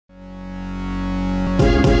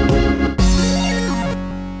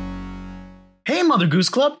Mother Goose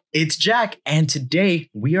Club. It's Jack, and today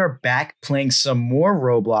we are back playing some more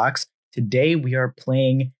Roblox. Today we are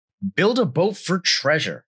playing Build a Boat for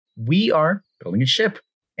Treasure. We are building a ship,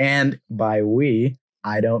 and by we,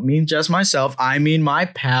 I don't mean just myself. I mean my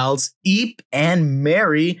pals, Eep and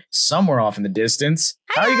Mary, somewhere off in the distance.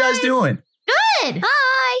 Hi, How are you guys doing? Good.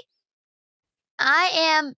 Hi. I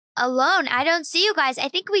am alone. I don't see you guys. I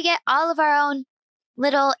think we get all of our own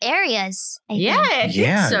little areas. I think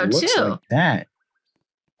so it looks too. like that.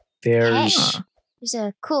 There's There's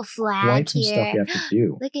a cool flag quite some here. stuff you have to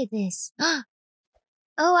do. Look at this. Oh,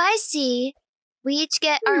 I see. We each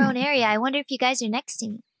get our own area. I wonder if you guys are next to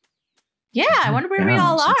me. Yeah, I wonder where we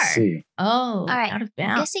all Bounce, are. let's see. Oh, All right. out of I'm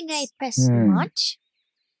bounds. guessing I press Hmm. launch.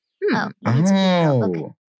 Oh, you need to go.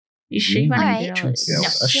 Okay. You sure you want Alright. to build Build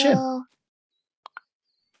a ship. Oh,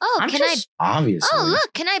 I'm can just- Obviously. Oh,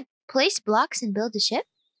 look. Can I place blocks and build a ship?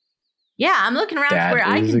 Yeah, I'm looking around That for where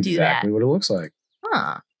I is can do that. exactly what it looks like.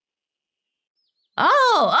 Huh.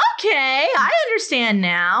 Oh, okay. I understand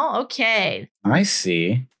now. Okay. I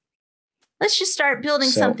see. Let's just start building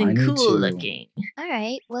So, I something need cool to- looking. All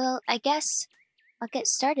right. Well, I guess I'll get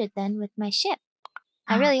started then with my ship.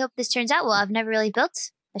 I really hope this turns out well. I've never really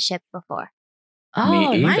built a ship before. Oh,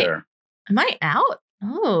 Me am either. I out?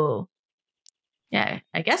 Oh. Yeah,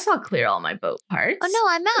 I guess I'll clear all my boat parts. Oh, no,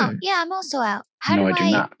 I'm out. Yeah, I'm also out. How No, do I do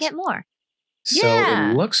I not. get more? So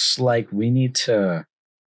Yeah. it looks like we need to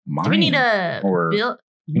mine. Do we need to or build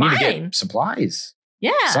we need to mine? get supplies.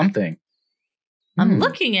 Yeah. Something. I'm Hmm.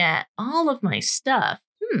 looking at all of my stuff.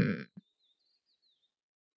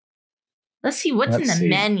 Let's see what's in Let's the see.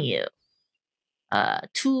 menu.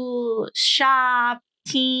 Tool, shop,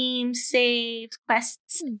 team, saves,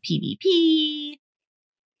 quests, PvP.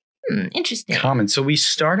 Interesting. Common. So we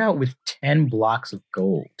start out with 10 blocks of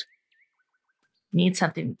gold. Need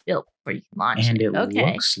something built before you can launch And it. it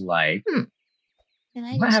Okay. looks like Can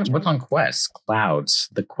I just what's try- on quest? Clouds.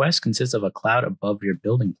 The quest consists of a cloud above your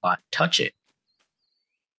building plot. Touch it.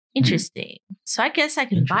 Interesting. So I guess I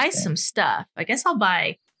can buy Interesting. some stuff. I guess I'll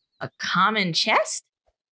buy a common chest.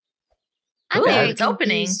 I'm Ooh, very it's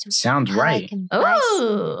opening. confused with Sounds how I right. can buy s-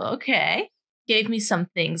 Oh, okay. Gave me some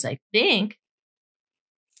things, I think.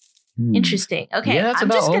 Hmm. Interesting. Okay, Yeah, that's I'm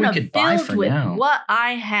about just all we gonna could buy build for with now. what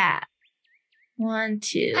I have. 1,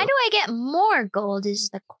 2. How do I get more gold is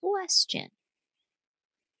the question.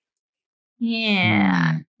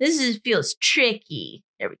 Yeah, Hmm. feels tricky.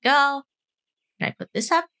 There we go. Can I put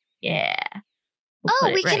this up? Yeah. We'll Oh,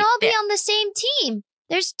 put it we can right all be there. on the same team.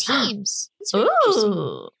 There's teams. That's really interesting.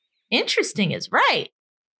 Ooh, interesting is right.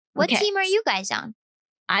 What Okay. team are you guys on?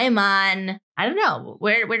 I am on. I don't know.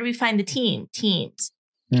 Where do we find the teams?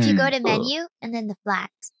 If you Hmm. go to Ooh. menu and then the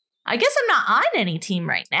flags. I guess I'm not on any team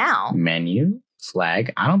right now. Menu,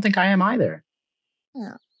 flag. I don't think I am either.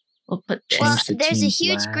 We'll put this. Well, Change the there's a team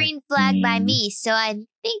huge flag, green flag by team. me, so I'm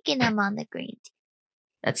thinking I'm on the green team.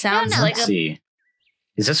 That sounds no. like Let's a. see.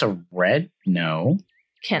 Is this a red? No.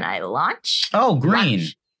 Can I launch? Oh, green.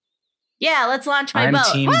 Launch. Yeah, let's launch my I'm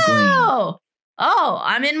boat. team Whoa! green. Oh,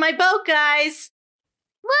 I'm in my boat, guys.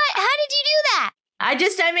 What? How did you do that?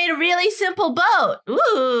 I made a really simple boat.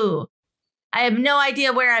 Ooh. I have no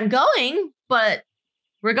idea where I'm going, but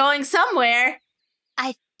we're going somewhere.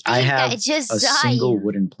 I think have I just a saw single you.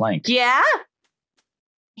 wooden plank. Yeah.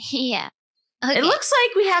 Yeah. Okay. It looks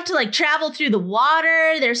like we have to like travel through the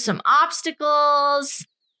water. There's some obstacles.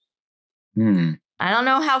 Hmm. I don't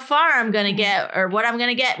know how far I'm going to get or what I'm going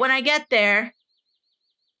to get when I get there.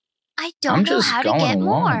 I I'm don't know just how to going get along.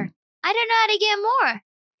 more. I don't know how to get more.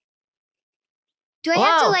 Do I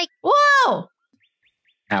have to Whoa. like? Whoa.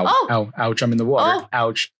 Ow, Oh. ow, ouch, I'm in the water. Oh.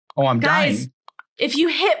 Ouch. Oh, I'm Guys, dying. if you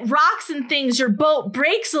hit rocks and things, your boat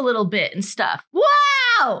breaks a little bit and stuff.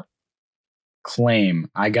 Wow. Claim.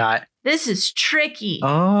 I got. This is tricky.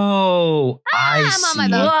 Oh, I I'm see. on my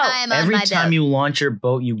boat. Whoa. I'm on Every my time boat. you launch your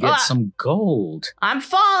boat, you get Ah. some gold. I'm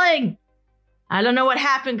falling. I don't know what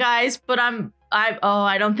happened, guys, but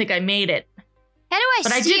I don't think I made it. How do I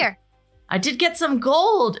But I did- steer? I did get some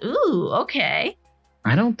gold. Ooh, okay.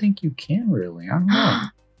 I don't think you can really. I don't know.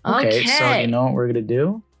 Okay, so you know what we're gonna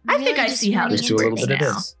do? I I'm think really I just see how running Just this do a into little works bit of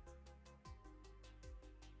now. this.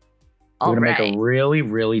 All We're gonna right. make a really,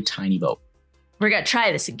 really tiny boat. We're gonna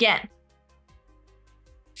try this again.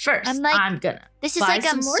 First, I'm like- I'm gonna This is buy like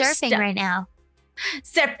some I'm more surfing stuff. right now.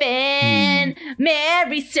 Surfing,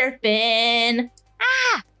 Mary surfing.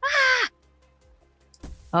 Ah! Ah!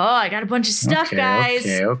 Oh, I got a bunch of stuff, okay, guys.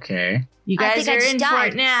 Okay. You I guys think I are just in for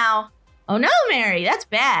died. it now. Oh no, Mary, that's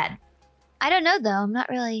bad. I don't know though. I'm not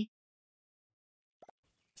really.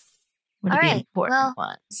 What are All the right, important well-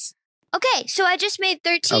 ones? Okay, so I just made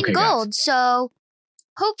 13 Okay, guys. gold. So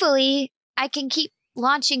hopefully I can keep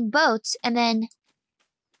launching boats and then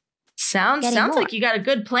Sounds Getting more. like you got a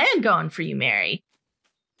good plan going for you, Mary.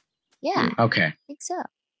 yeah, Okay. I think so.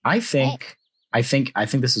 I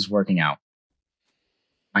think this is working out.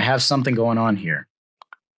 I have something going on here.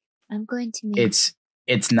 I'm going to make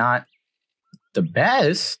It's not the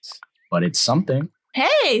best, but it's something.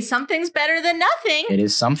 Hey, something's better than nothing. It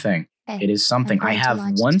is something. Okay, It is something. I'm I going to have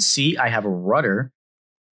launch one seat. I have a rudder.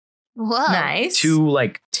 Whoa. Nice. 2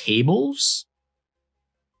 like tables.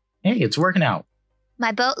 Hey, it's working out.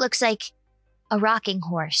 My boat looks like a rocking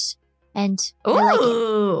horse. And Ooh. I like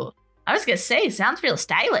it. I was gonna say, sounds real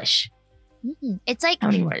stylish. It's like How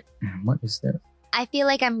many more? What is this? I feel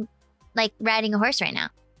like I'm like riding a horse right now.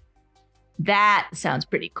 That sounds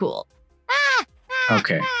pretty cool.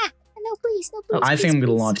 Okay. No, please, no, please. I think I'm please, gonna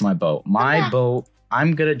please. launch my boat. My Yeah. boat.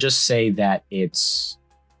 I'm gonna just say that it's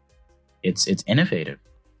innovative.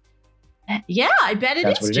 Yeah, I bet it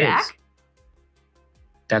That's is, what it Jack. is.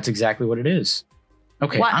 That's exactly what it is.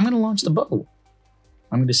 Okay, What? I'm gonna launch the boat.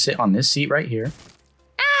 I'm gonna sit on this seat right here.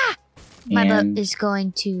 My and boat is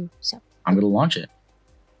going to. So I'm gonna launch it.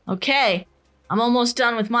 Okay, I'm almost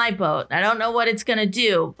done with my boat. I don't know what it's gonna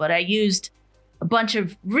do, but I used a bunch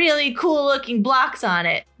of really cool looking blocks on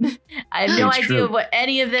it. I have no It's idea true. what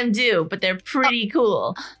any of them do, but they're pretty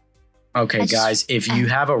cool. Okay, I just- guys, if you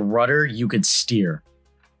have a rudder, you could steer.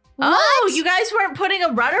 Oh, What? you guys weren't putting a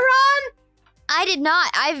rudder on? I did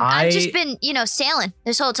not. I've just been, sailing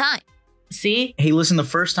this whole time. See? Hey, listen, the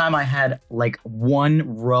first time I had like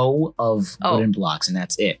 1 row of Oh. wooden blocks, and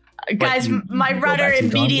that's it. Guys, you my go rudder back to the drawing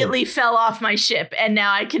board. immediately fell off my ship, and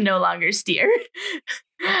now I can no longer steer.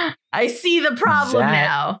 I see the problem That-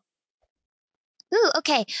 now. Ooh,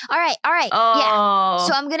 okay. All right. Yeah. Oh.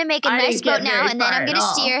 So I'm gonna make a I nice didn't get boat now, very and then far I'm at gonna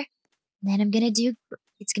all. steer. And then I'm gonna do.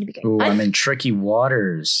 It's gonna be great. Ooh, I- I'm in tricky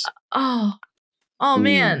waters. Oh, Ooh,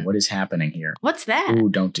 man. what is happening here? What's that? Ooh,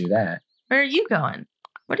 don't do that. Where are you going?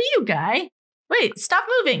 What are you, guy? Wait, stop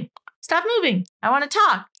moving. Stop moving. I want to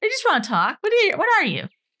talk. I just want to talk. What are you?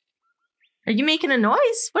 Are you making a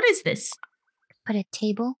noise? What is this? Put a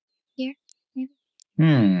table.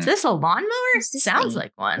 Hmm. Is this a lawnmower? What's this Sounds thing?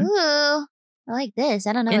 like one. Ooh, I like this.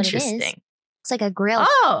 I don't know what it is. Interesting. It's like a grill.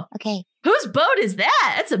 Oh, Okay. whose boat is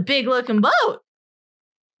that? That's a big looking boat.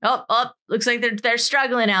 Oh, looks like they're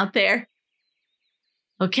struggling out there.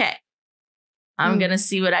 Okay. I'm going to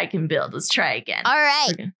see what I can build. Let's try again. All right.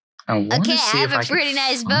 Okay. I wanna Okay, I see have if a can pretty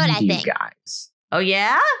nice boat, find I you think. guys. Oh,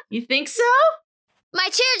 yeah? You think so? My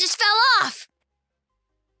chair just fell off.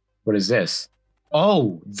 What is this?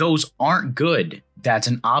 Oh, those aren't good. That's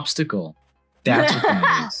an obstacle. That's what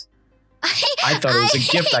that is. I thought it was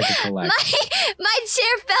a gift I could collect. My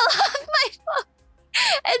chair fell off my boat,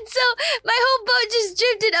 and so my whole boat just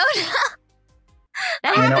drifted. Oh no!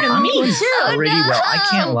 That You know, happened to I'm me, doing too. pretty well. I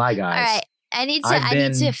can't no. lie, All guys. right, I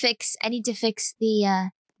need to fix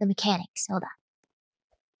the mechanics. Hold on.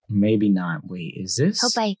 Maybe not. Wait, is this?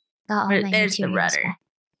 Hope I got all Wait, my there's the materials rudder. back.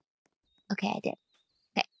 Okay, I did.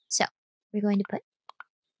 Okay, so we're going to put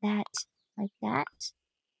that like that.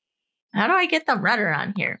 How do I get the rudder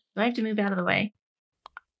on here? Do I have to move out of the way?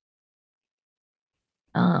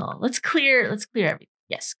 Oh, let's clear everything.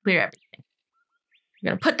 Yes, clear everything. I'm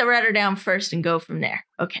gonna put the rudder down first and go from there.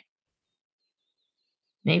 Okay.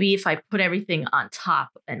 Maybe if I put everything on top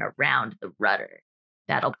and around the rudder,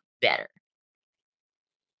 that'll be better.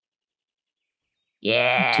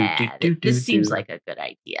 Yeah, this seems like a good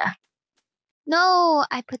idea. No,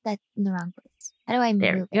 I put that in the wrong place. How do I move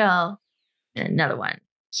There we it? go. And another one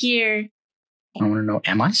here. I want to know,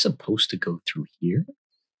 am I supposed to go through here?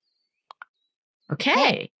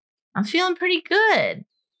 Okay. I'm feeling pretty good.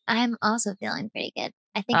 I'm also feeling pretty good.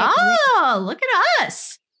 I think I can win. Oh, look at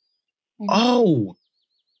us. Oh,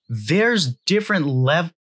 there's different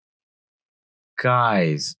level.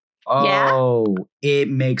 Guys. Yeah? Oh, it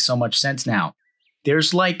makes so much sense now.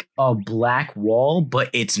 There's like a black wall, but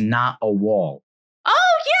it's not a wall.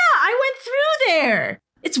 Oh, yeah, I went through there.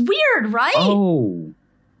 It's weird, right? Oh,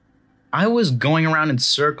 I was going around in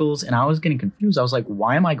circles and I was getting confused. I was like,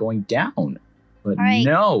 why am I going down? But right.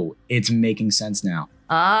 no, it's making sense now.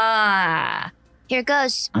 Ah, Here it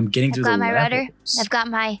goes. I'm getting I've through got the my rudder. levels. I've got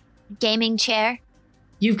my gaming chair.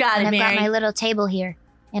 you've got And it, I've Mary. got my little table here.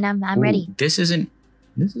 And I'm Ooh, ready. This isn't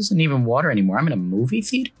even water anymore. I'm in a movie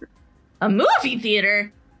theater. A movie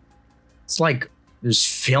theater. It's like there's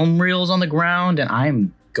film reels on the ground and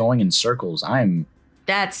I'm going in circles. I'm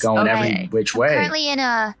That's going okay. every which I'm way. currently in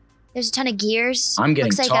there's a ton of gears. I'm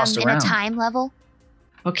getting Looks like tossed I'm around. in a time level.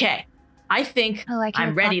 Okay, I think Oh, I can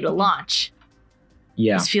I'm ready to launch.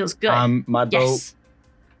 Yeah. This feels good. My yes.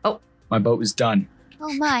 boat is done.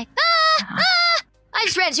 Oh my. I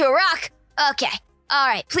just ran into a rock. Okay. All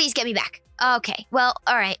right. Please get me back. Okay. Well,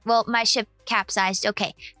 all right. Well, my ship capsized.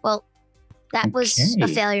 Okay. Well, that was a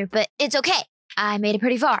failure, but it's okay. I made it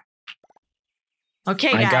pretty far.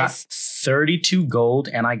 Okay, I got guys. 32 gold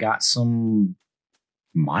and I got some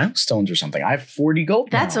milestones or something. I have 40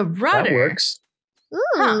 gold. That's now. a rudder. That works. Ooh.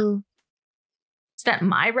 Huh. Is that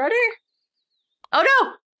my rudder? Oh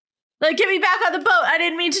no! Like, get me back on the boat. I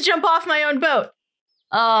didn't mean to jump off my own boat.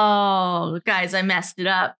 Oh, guys, I messed it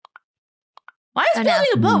up. Why does building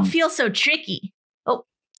a boat feel so tricky? Oh,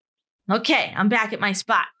 okay. I'm back at my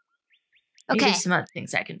spot. Maybe Okay. there's some other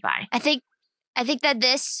things I can buy. I think that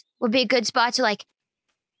this would be a good spot to like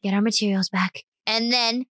get our materials back and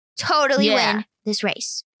then totally win this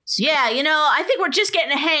race. Yeah, you know, I think we're just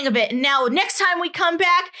getting a hang of it. And now next time we come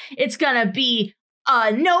back, it's gonna be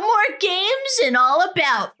no more games and all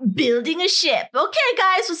about building a ship. Okay,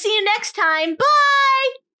 guys, we'll see you next time. Bye!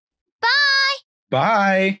 Bye!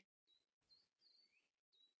 Bye.